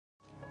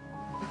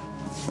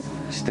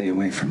Stay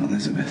away from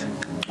Elizabeth.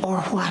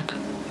 Or what?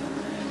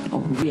 Oh,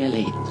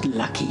 really,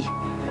 Lucky?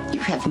 You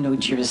have no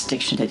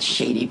jurisdiction at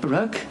Shady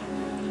Brook.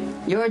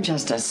 You're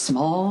just a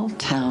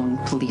small-town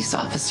police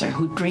officer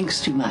who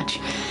drinks too much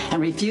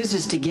and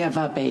refuses to give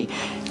up a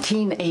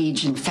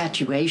teenage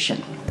infatuation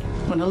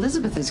when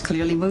Elizabeth has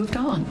clearly moved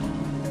on.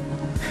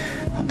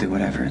 I'll do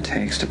whatever it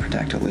takes to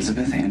protect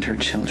Elizabeth and her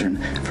children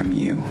from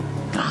you.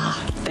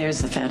 Ah, there's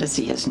the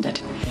fantasy, isn't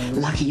it?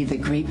 Lucky, the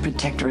great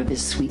protector of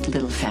his sweet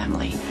little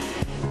family.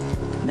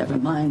 Never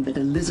mind that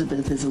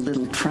Elizabeth is a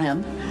little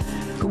tramp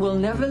who will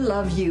never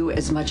love you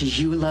as much as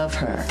you love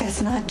her.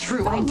 That's not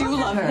true. I Oh, do look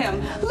love at her.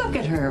 him. Look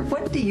at her.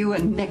 What do you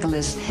and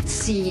Nicholas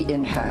see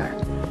in her?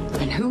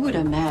 And who would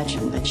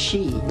imagine that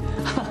she,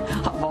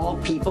 of all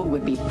people,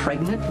 would be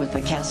pregnant with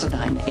the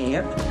Cassadine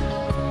heir?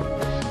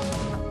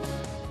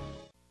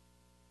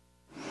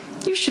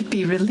 You should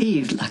be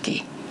relieved,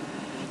 Lucky.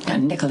 Now,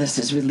 Nicholas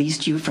has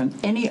released you from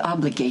any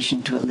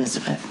obligation to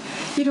Elizabeth.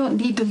 You don't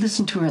need to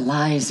listen to her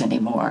lies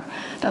anymore.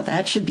 Now,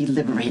 that should be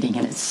liberating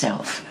in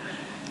itself.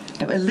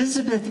 Now,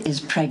 Elizabeth is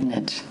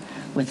pregnant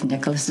with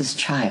Nicholas's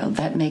child.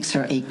 That makes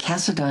her a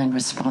Cassadine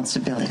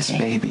responsibility. This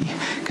baby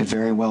could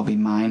very well be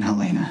mine,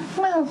 Helena.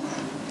 Well,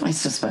 I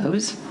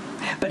suppose.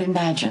 But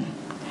imagine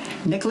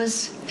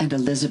Nicholas and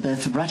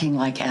Elizabeth rutting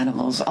like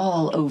animals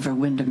all over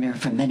Windermere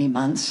for many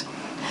months.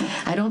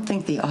 I don't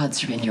think the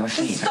odds are in your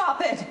favor.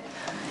 Stop it!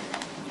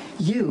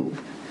 You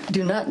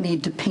do not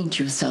need to paint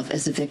yourself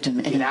as a victim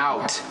anymore. Get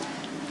out!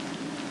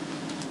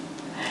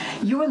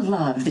 Your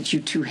love that you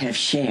two have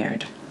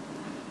shared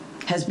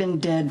has been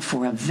dead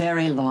for a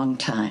very long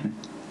time,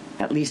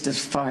 at least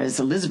as far as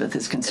Elizabeth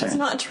is concerned. It's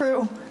not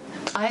true.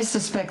 I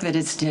suspect that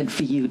it's dead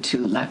for you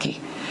too,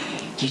 Lucky.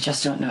 You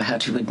just don't know how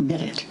to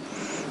admit it.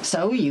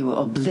 So you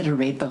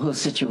obliterate the whole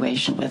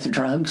situation with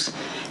drugs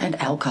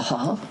and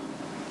alcohol,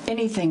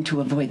 anything to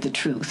avoid the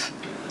truth.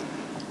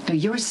 Now,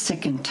 you're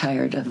sick and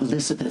tired of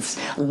Elizabeth's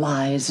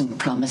lies and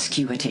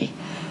promiscuity.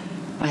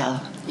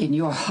 Well, in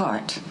your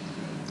heart,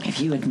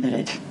 if you admit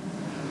it,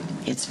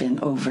 it's been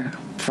over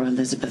for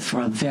Elizabeth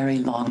for a very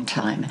long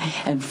time.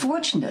 And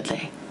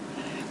fortunately,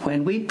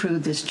 when we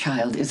prove this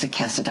child is a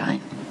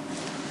Cassadine,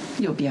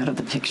 you'll be out of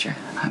the picture.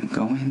 I'm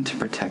going to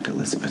protect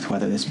Elizabeth,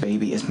 whether this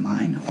baby is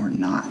mine or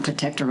not.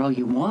 Protect her all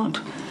you want,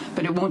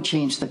 but it won't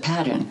change the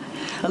pattern.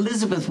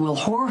 Elizabeth will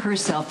whore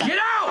herself out. Get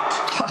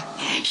out!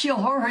 She'll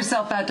whore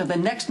herself out to the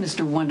next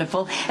Mr.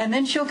 Wonderful, and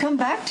then she'll come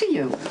back to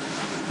you.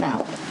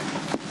 Now,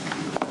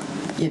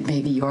 it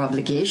may be your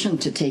obligation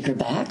to take her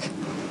back,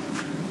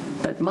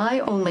 but my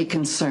only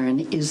concern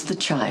is the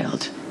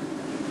child.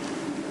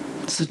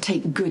 So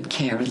take good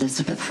care,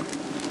 Elizabeth.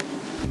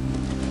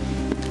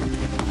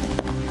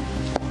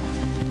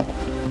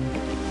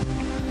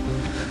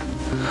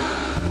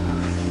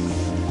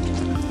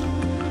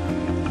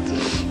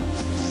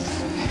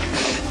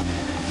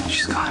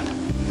 She's gone.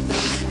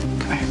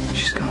 Come here.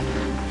 She's gone.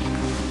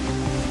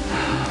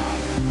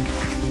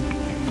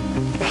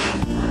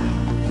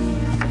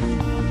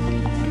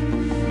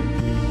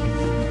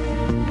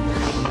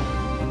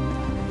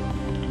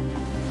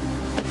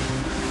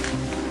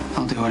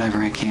 I'll do whatever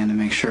I can to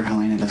make sure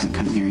Helena doesn't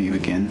come near you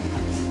again.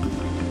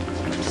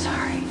 I'm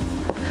sorry.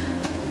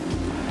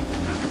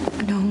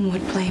 No one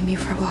would blame you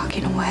for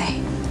walking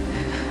away.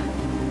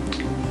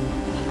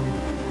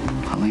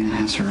 Helena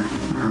has her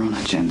own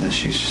agenda.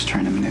 She's just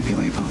trying to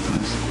manipulate both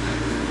of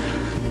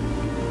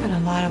us. But a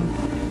lot of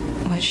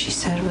what she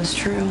said was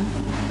true.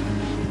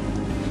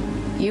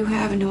 You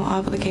have no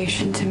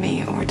obligation to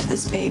me or to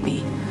this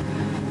baby,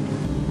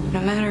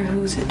 no matter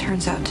whose it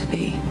turns out to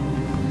be.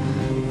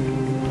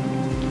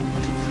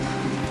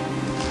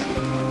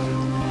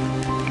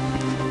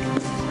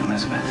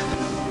 Elizabeth,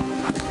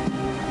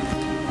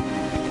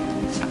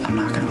 I'm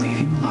not going to leave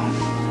you alone.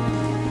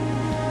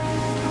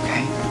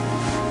 Okay?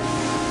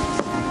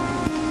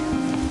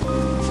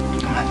 I'm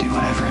going to do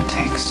whatever it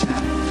takes to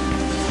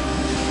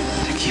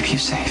keep you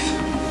safe.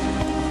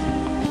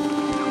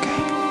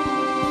 Okay?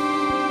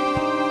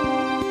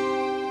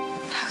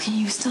 How can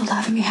you still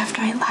love me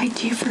after I lied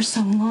to you for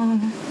so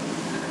long?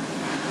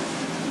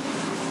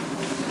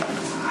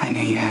 I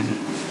knew you had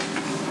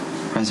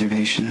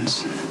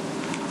reservations.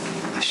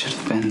 I should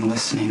have been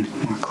listening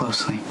more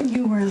closely.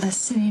 You were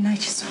listening. I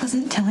just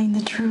wasn't telling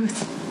the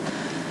truth.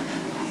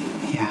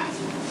 Yeah.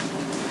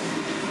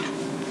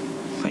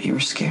 But you were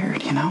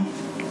scared, you know?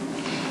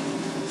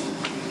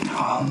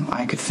 All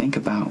I could think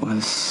about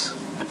was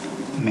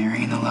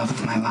marrying the love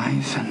of my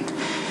life and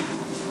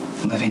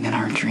living in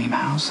our dream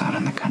house out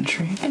in the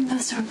country. And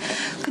those are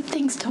good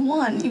things to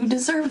want. You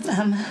deserve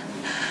them.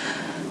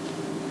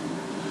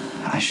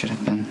 I should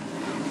have been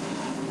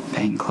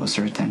paying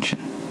closer attention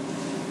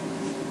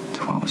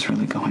to what was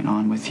really going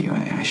on with you.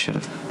 I should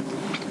have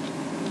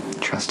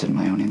trusted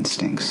my own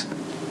instincts.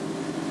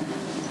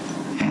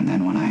 And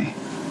then when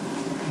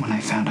I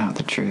found out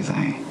the truth,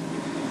 I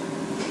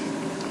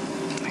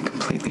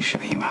completely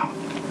shut you out.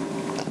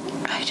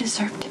 I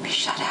deserve to be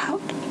shut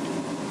out.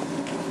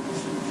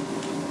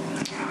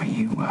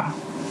 You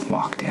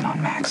walked in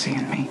on Maxie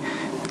and me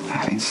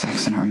having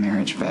sex in our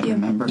marriage bed,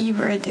 remember? You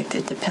were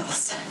addicted to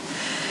pills.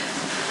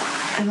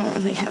 I don't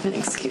really have an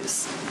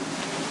excuse.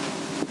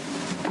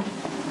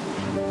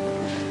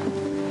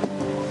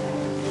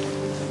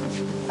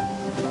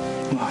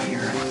 Well,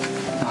 you're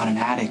not an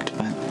addict,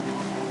 but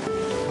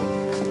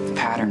the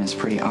pattern is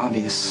pretty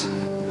obvious,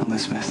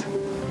 Elizabeth.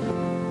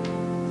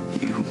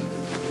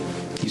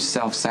 You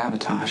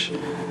self-sabotage.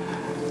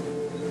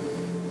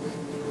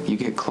 You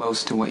get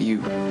close to what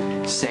you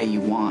say you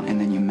want, and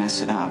then you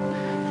mess it up.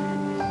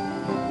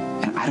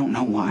 And I don't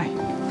know why.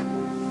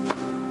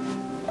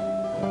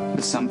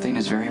 But something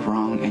is very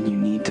wrong, and you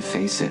need to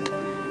face it.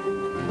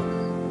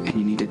 And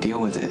you need to deal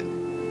with it.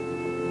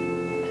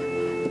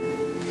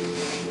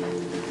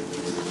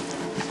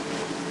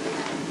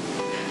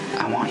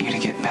 I want you to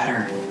get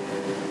better.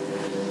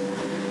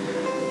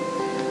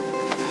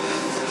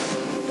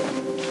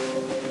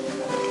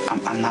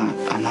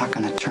 I'm not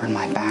gonna turn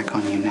my back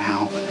on you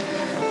now.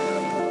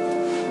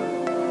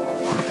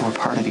 We're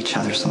part of each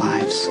other's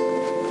lives.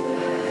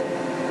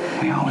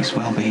 We always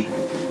will be.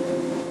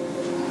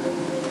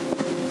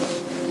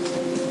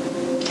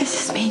 Does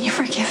this mean you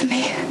forgive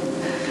me?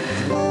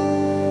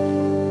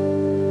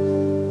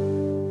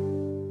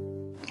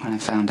 When I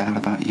found out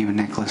about you and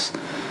Nicholas,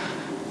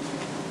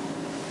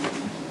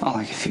 all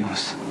I could feel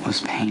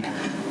was pain.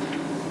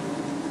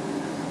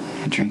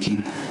 And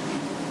drinking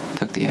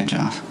took the edge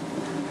off.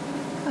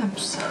 I'm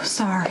so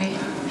sorry.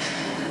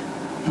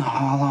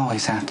 I'll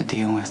always have to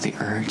deal with the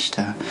urge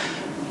to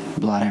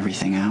blot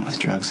everything out with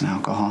drugs and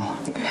alcohol.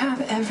 You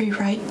have every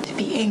right to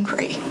be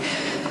angry.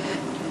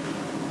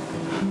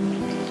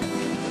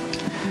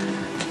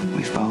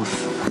 We've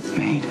both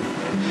made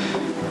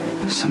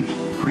some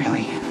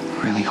really,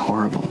 really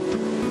horrible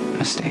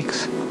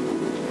mistakes.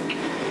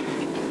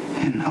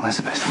 And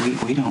Elizabeth,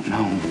 we don't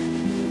know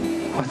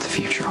what the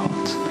future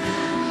holds.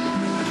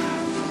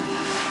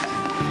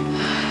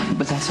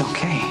 But that's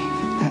okay.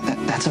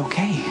 That's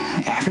okay.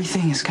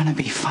 Everything is gonna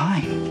be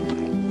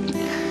fine.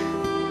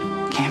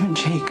 Cam and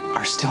Jake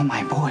are still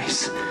my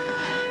boys.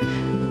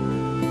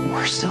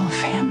 We're still a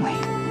family.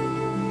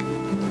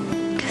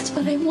 That's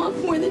what I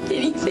want more than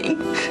anything.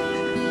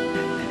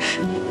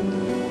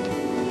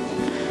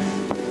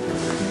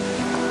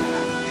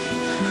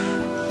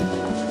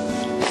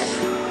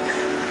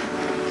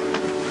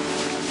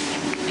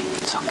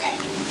 It's okay.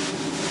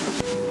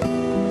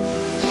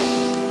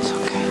 It's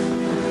okay.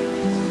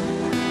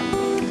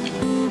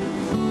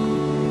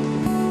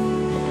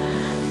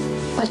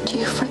 But do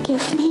you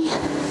forgive me?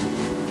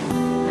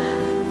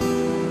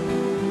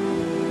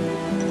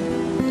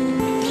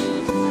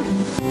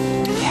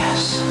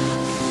 Yes.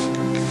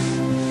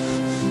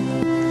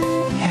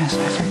 Yes, I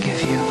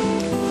forgive you.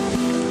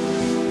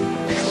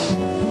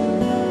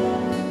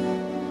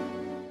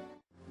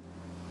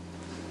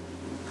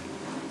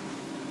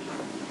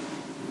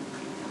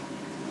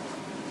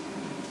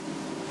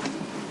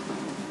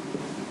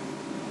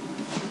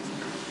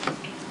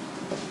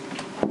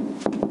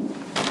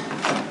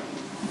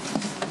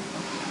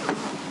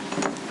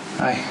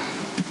 Hi.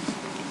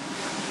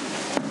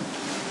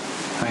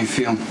 How you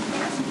feel?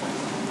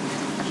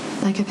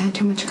 Like I've had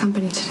too much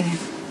company today.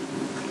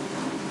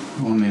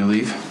 You want me to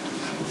leave?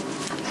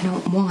 I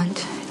don't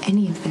want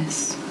any of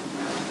this.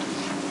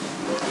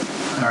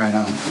 All right,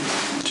 I'll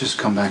just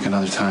come back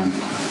another time.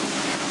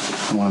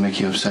 I don't want to make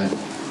you upset.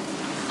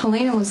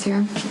 Helena was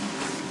here.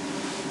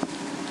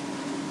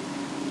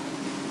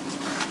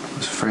 I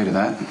was afraid of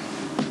that.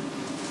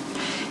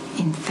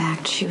 In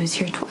fact, she was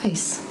here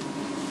twice.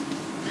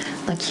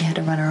 Lucky you had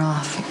to run her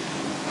off.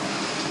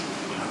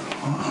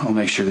 I'll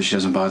make sure that she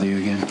doesn't bother you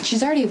again.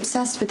 She's already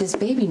obsessed with this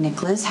baby,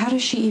 Nicholas. How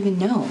does she even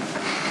know?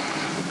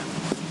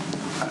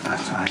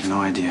 I have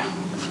no idea.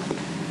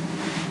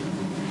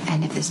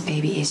 And if this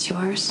baby is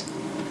yours,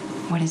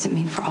 what does it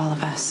mean for all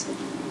of us?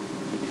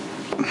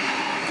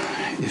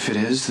 If it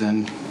is,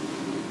 then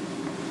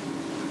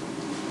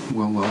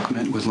we'll welcome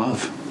it with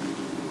love.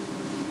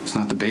 It's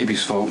not the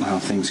baby's fault how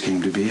things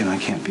came to be, and I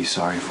can't be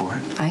sorry for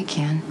it. I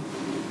can.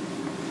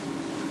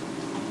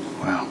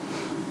 Well,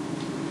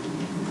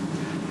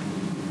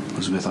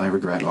 Elizabeth, I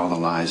regret all the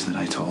lies that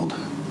I told.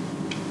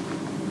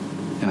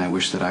 And I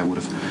wish that I would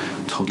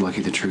have told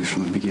Lucky the truth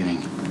from the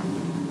beginning.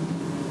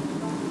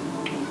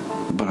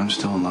 But I'm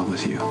still in love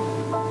with you.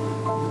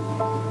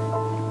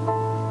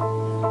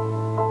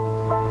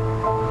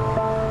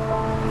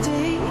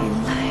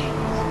 Daylight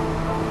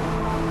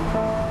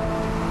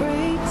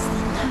breaks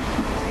the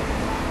night.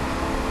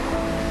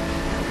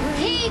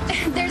 Hey,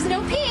 there's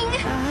no ping.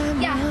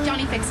 Yeah,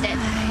 Johnny fixed it.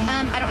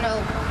 I don't know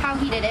how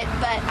he did it,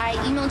 but I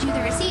emailed you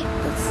the receipt.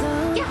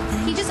 Yeah,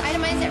 he just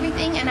itemized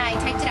everything and I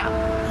typed it out.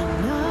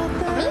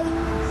 Oh, really?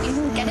 You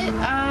didn't get it?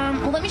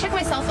 Well, let me check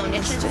my cell phone.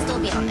 It should still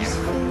be on there.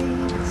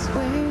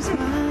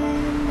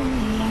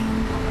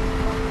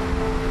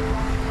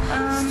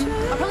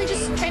 I'll probably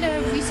just try to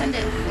resend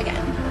it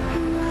again.